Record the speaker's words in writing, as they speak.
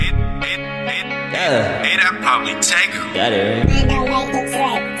Yeah. Hey, that probably take her. Got it, right?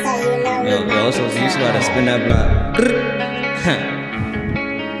 Yo, also, so you just gotta spin that block.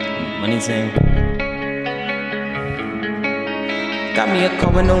 Money team. Got me a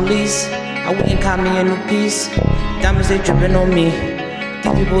car with no lease. I went and caught me a new piece. Diamonds, they dripping on me.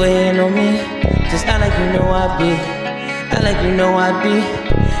 These people hating on me. Just act like you know I be. Act like you know I be.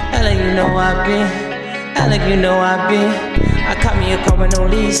 Act like you know I be. Act like you know I be. I caught me a car with no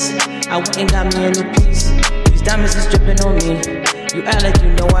lease. I went and got me a new piece. These diamonds is dripping on me. You act like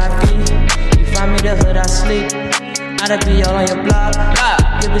you know I be. You find me the hood, I sleep. I'd be all on your block.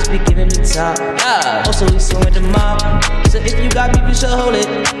 Your bitch be giving me top. Also, we swing the mob. So if you got beef, you should hold it.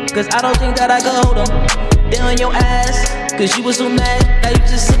 Cause I don't think that I can hold them. They on your ass. Cause you was so mad. Now you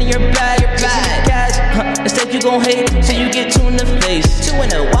just sit in your bag. You're chasing cash. Instead, you gon' hate. So you get two in the face. Two in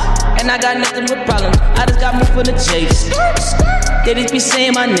the what? And I got nothing but problems. I just got moved for the chase. They just be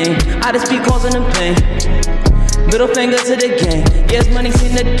saying my name. I just be causing them pain. Middle finger to the gang. Yes, money's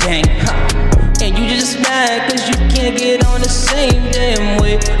in the gang. And you just mad cause you can't get on the same damn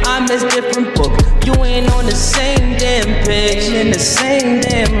way. I'm this different book. You ain't on the same damn page. In the same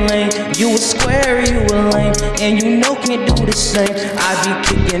damn lane. You a square, you a lame. And you know can't do the same. I be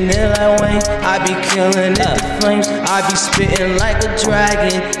kicking it like Wayne. I be killing it the flames. I be spitting like a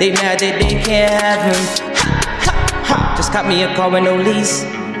dragon. They mad that they can't have him. Just got me a car with no lease.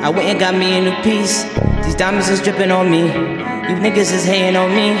 I went and got me a new piece. These diamonds is dripping on me. You niggas is hating on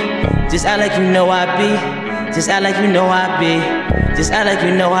me. Just act like you know I be. Just act like you know I be. Just act like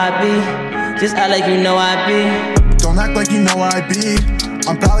you know I be. Just act like you know I be. Don't act like you know I be.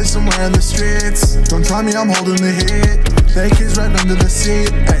 I'm probably somewhere in the streets. Don't try me, I'm holding the heat. Fake is right under the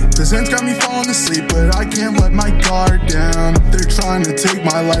seat. Hey, this ends got me falling asleep, but I can't let my guard down. They're trying to take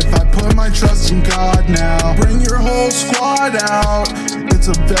my life, I put my trust in God now. Bring your whole squad out. It's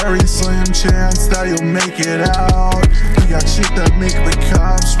a very slim chance that you'll make it out. You got shit that make the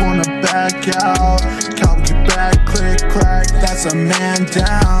cops wanna back out. Cop get back, click, clack, that's a man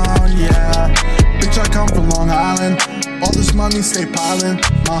down, yeah. Bitch, I come from Long Island. All this money stay piling.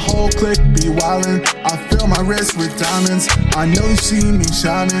 My whole clique be wildin'. I fill my wrist with diamonds. I know you see me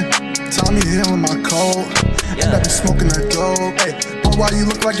shining. Tommy healing my cold. And I be smoking that dope. Hey, but why you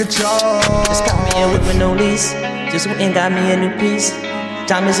look like a joke? Just got me a whip with no lease. Just went and got me a new piece.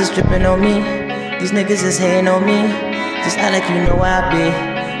 Diamonds is dripping on me. These niggas is hating on me. Just act like you know I be.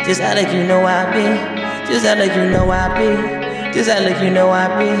 Just act like you know I be. Just act like you know I be. Just act like you know I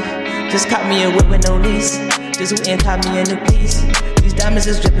be. Just caught me a whip with no lease. Just went and caught me a new piece. These diamonds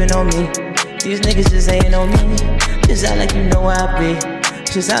is dripping on me. These niggas just hating on me. Just act like you know I be.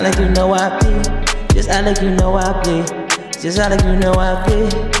 Just act like you know I be. Just act like you know I be. Just act like you know I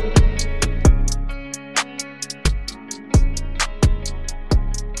be.